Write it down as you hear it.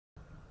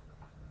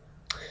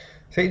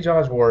St.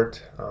 John's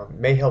wort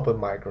may help with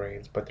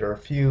migraines, but there are a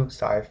few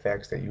side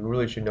effects that you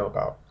really should know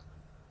about.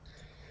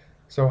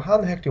 So how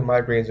in the heck do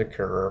migraines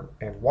occur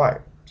and why?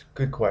 It's a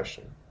good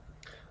question.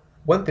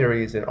 One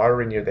theory is an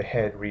artery near the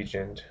head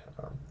region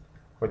um,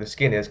 where the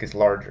skin is gets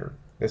larger.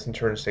 This in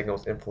turn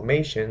signals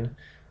inflammation,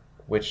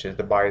 which is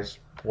the body's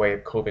way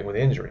of coping with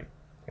injury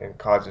and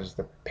causes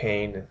the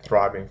pain and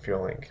throbbing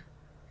feeling.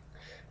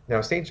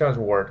 Now, St. John's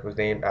wort was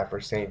named after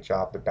St.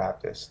 John the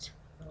Baptist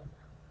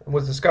and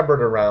was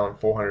discovered around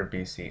 400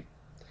 BC. If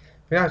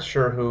you're not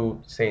sure who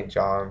St.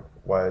 John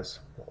was,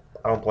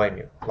 I don't blame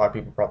you. A lot of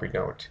people probably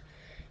don't.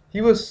 He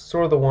was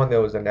sort of the one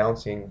that was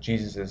announcing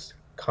Jesus'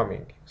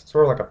 coming,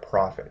 sort of like a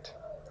prophet.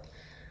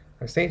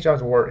 Now, St.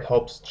 John's wort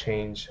helps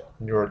change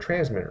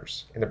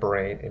neurotransmitters in the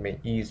brain and may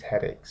ease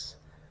headaches.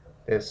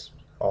 This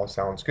all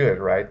sounds good,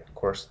 right? Of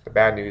course, the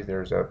bad news,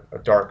 there's a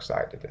dark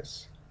side to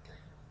this.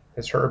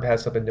 This herb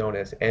has something known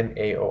as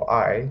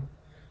MAOI,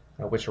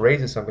 which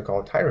raises something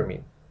called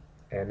tyramine,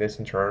 and this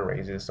in turn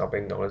raises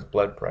something known as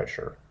blood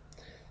pressure.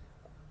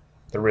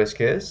 The risk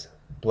is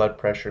blood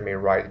pressure may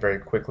rise very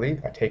quickly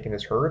by taking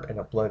this herb, and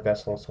a blood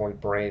vessel in someone's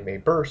brain may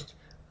burst,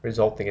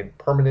 resulting in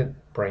permanent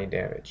brain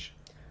damage,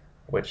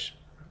 which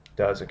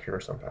does occur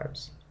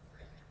sometimes.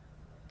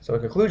 So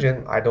in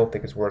conclusion, I don't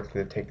think it's worth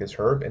it to take this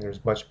herb, and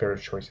there's much better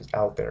choices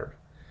out there.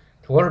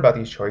 To learn about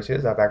these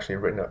choices, I've actually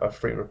written a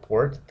free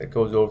report that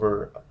goes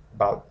over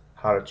about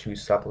how to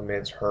choose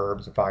supplements,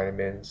 herbs,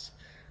 vitamins.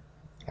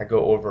 I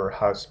go over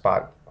how to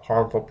spot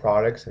harmful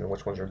products and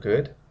which ones are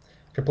good.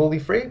 Completely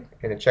free,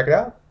 and to check it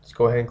out, just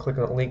go ahead and click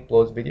on the link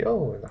below this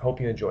video, and I hope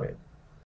you enjoy it.